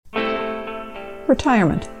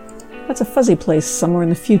Retirement. That's a fuzzy place somewhere in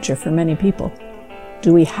the future for many people.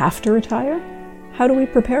 Do we have to retire? How do we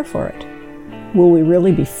prepare for it? Will we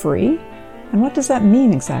really be free? And what does that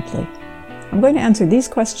mean exactly? I'm going to answer these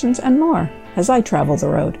questions and more as I travel the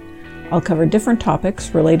road. I'll cover different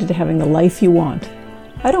topics related to having the life you want.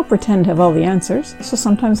 I don't pretend to have all the answers, so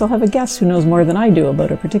sometimes I'll have a guest who knows more than I do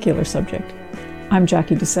about a particular subject. I'm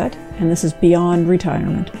Jacquie and this is Beyond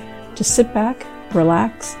Retirement. Just sit back,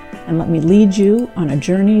 relax, and let me lead you on a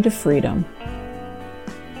journey to freedom.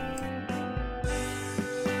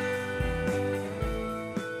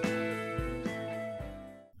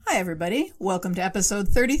 Hi everybody, welcome to episode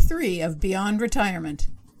 33 of Beyond Retirement.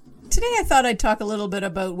 Today I thought I'd talk a little bit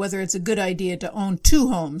about whether it's a good idea to own two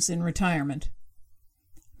homes in retirement.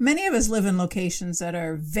 Many of us live in locations that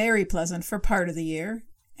are very pleasant for part of the year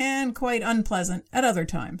and quite unpleasant at other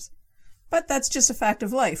times. But that's just a fact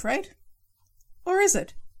of life, right? Or is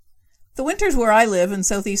it? The winters where I live in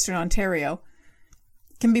southeastern Ontario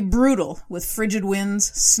can be brutal with frigid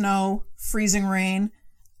winds, snow, freezing rain.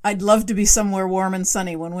 I'd love to be somewhere warm and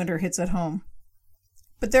sunny when winter hits at home.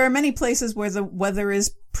 But there are many places where the weather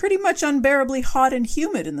is pretty much unbearably hot and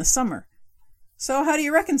humid in the summer. So how do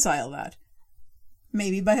you reconcile that?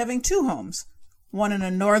 Maybe by having two homes, one in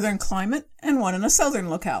a northern climate and one in a southern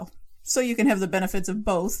locale, so you can have the benefits of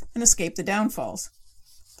both and escape the downfalls.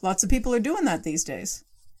 Lots of people are doing that these days,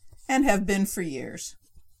 and have been for years.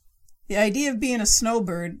 The idea of being a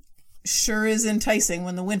snowbird sure is enticing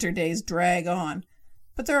when the winter days drag on,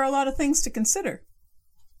 but there are a lot of things to consider.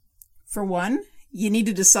 For one, you need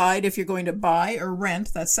to decide if you're going to buy or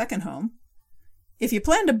rent that second home. If you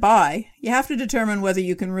plan to buy, you have to determine whether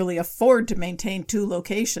you can really afford to maintain two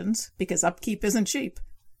locations, because upkeep isn't cheap.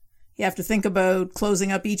 You have to think about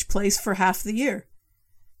closing up each place for half the year.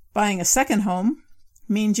 Buying a second home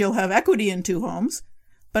means you'll have equity in two homes,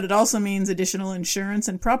 but it also means additional insurance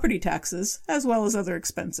and property taxes, as well as other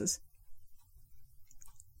expenses.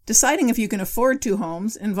 Deciding if you can afford two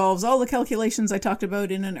homes involves all the calculations I talked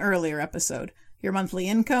about in an earlier episode, your monthly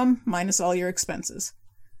income minus all your expenses.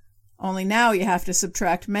 Only now you have to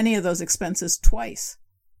subtract many of those expenses twice.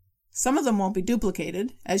 Some of them won't be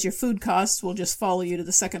duplicated, as your food costs will just follow you to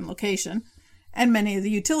the second location, and many of the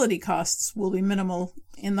utility costs will be minimal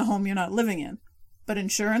in the home you're not living in. But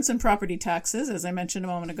insurance and property taxes, as I mentioned a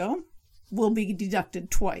moment ago, will be deducted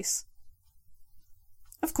twice.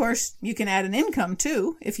 Of course, you can add an income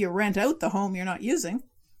too if you rent out the home you're not using.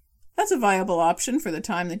 That's a viable option for the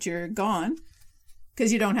time that you're gone,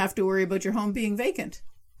 because you don't have to worry about your home being vacant.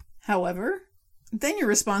 However, then you're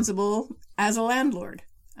responsible as a landlord,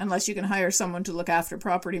 unless you can hire someone to look after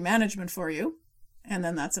property management for you, and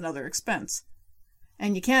then that's another expense.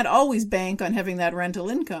 And you can't always bank on having that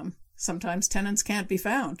rental income. Sometimes tenants can't be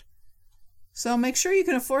found. So make sure you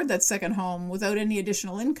can afford that second home without any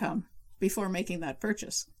additional income before making that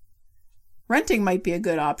purchase. Renting might be a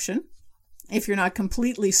good option if you're not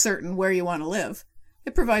completely certain where you want to live.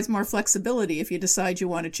 It provides more flexibility if you decide you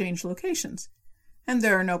want to change locations. And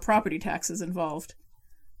there are no property taxes involved.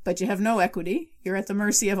 But you have no equity, you're at the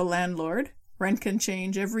mercy of a landlord, rent can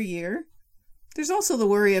change every year. There's also the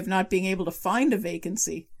worry of not being able to find a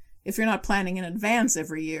vacancy if you're not planning in advance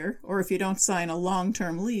every year, or if you don't sign a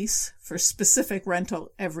long-term lease for specific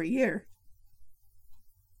rental every year.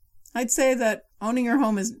 I'd say that owning your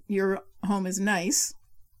home is nice.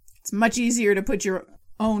 It's much easier to put your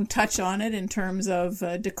own touch on it in terms of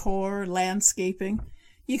decor, landscaping.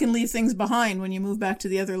 You can leave things behind when you move back to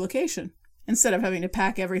the other location, instead of having to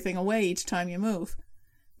pack everything away each time you move,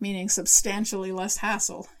 meaning substantially less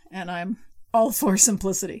hassle, and I'm all for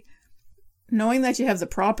simplicity. Knowing that you have the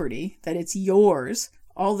property, that it's yours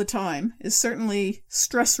all the time, is certainly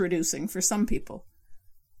stress-reducing for some people.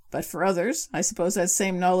 But for others, I suppose that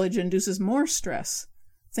same knowledge induces more stress,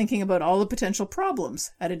 thinking about all the potential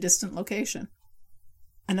problems at a distant location.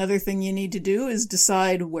 Another thing you need to do is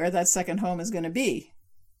decide where that second home is going to be.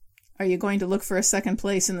 Are you going to look for a second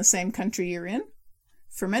place in the same country you're in?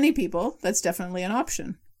 For many people, that's definitely an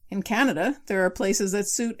option. In Canada, there are places that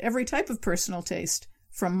suit every type of personal taste,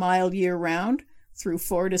 from mild year-round through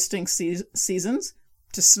 4 distinct seasons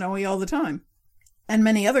to snowy all the time. And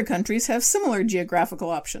many other countries have similar geographical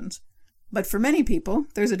options. But for many people,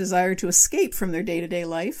 there's a desire to escape from their day-to-day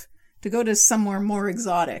life, to go to somewhere more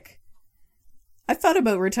exotic. I've thought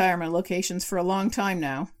about retirement locations for a long time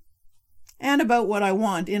now, and about what I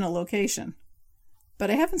want in a location.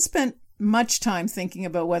 But I haven't spent much time thinking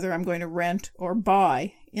about whether I'm going to rent or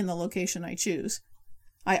buy in the location I choose.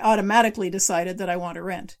 I automatically decided that I want to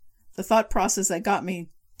rent. The thought process that got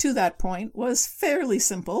me to that point was fairly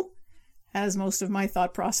simple, as most of my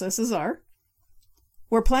thought processes are.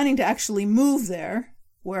 We're planning to actually move there,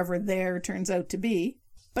 wherever there turns out to be,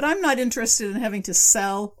 but I'm not interested in having to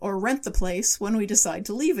sell or rent the place when we decide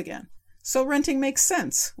to leave again. So renting makes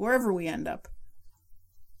sense, wherever we end up.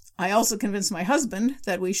 I also convinced my husband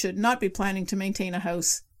that we should not be planning to maintain a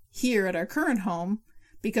house here at our current home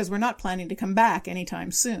because we're not planning to come back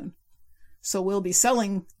anytime soon. So we'll be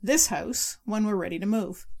selling this house when we're ready to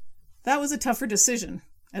move. That was a tougher decision,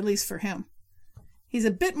 at least for him. He's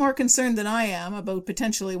a bit more concerned than I am about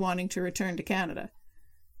potentially wanting to return to Canada.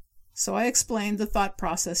 So I explained the thought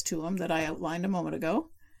process to him that I outlined a moment ago.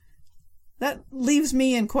 That leaves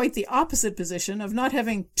me in quite the opposite position of not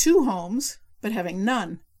having two homes, but having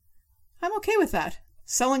none. I'm okay with that.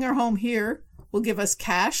 Selling our home here will give us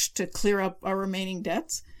cash to clear up our remaining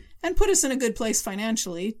debts and put us in a good place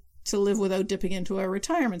financially to live without dipping into our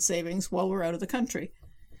retirement savings while we're out of the country.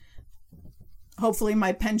 Hopefully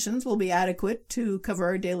my pensions will be adequate to cover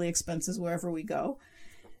our daily expenses wherever we go.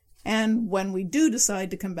 And when we do decide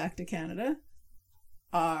to come back to Canada,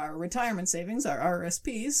 our retirement savings, our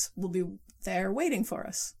RRSPs, will be there waiting for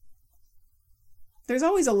us. There's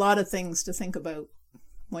always a lot of things to think about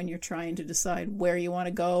when you're trying to decide where you want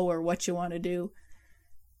to go or what you want to do.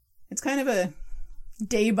 It's kind of a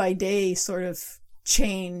day-by-day sort of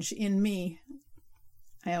change in me.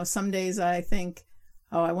 I know some days I think,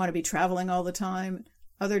 oh, I want to be traveling all the time.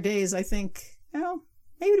 Other days I think,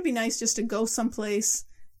 maybe it'd be nice just to go someplace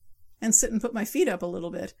and sit and put my feet up a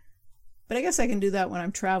little bit. But I guess I can do that when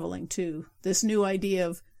I'm traveling too. This new idea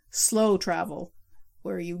of slow travel,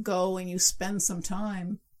 where you go and you spend some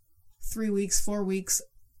time, 3 weeks, 4 weeks,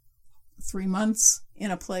 3 months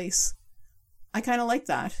in a place. I kind of like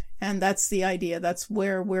that. And that's the idea. That's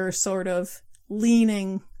where we're sort of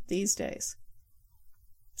leaning these days.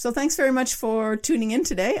 So thanks very much for tuning in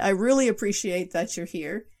today. I really appreciate that you're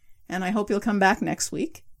here. And I hope you'll come back next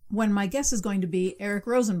week, when my guest is going to be Eric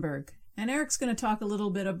Rosenberg. And Eric's going to talk a little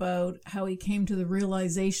bit about how he came to the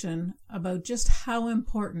realization about just how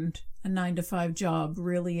important a 9-to-5 job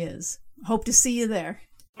really is. Hope to see you there.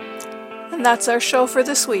 And that's our show for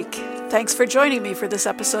this week. Thanks for joining me for this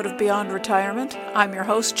episode of Beyond Retirement. I'm your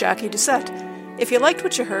host, Jacquie Doucette. If you liked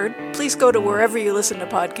what you heard, please go to wherever you listen to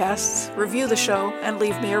podcasts, review the show, and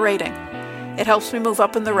leave me a rating. It helps me move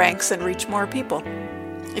up in the ranks and reach more people.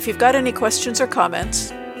 If you've got any questions or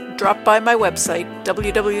comments, drop by my website,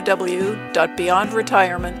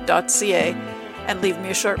 www.beyondretirement.ca, and leave me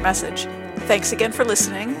a short message. Thanks again for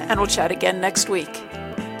listening, and we'll chat again next week.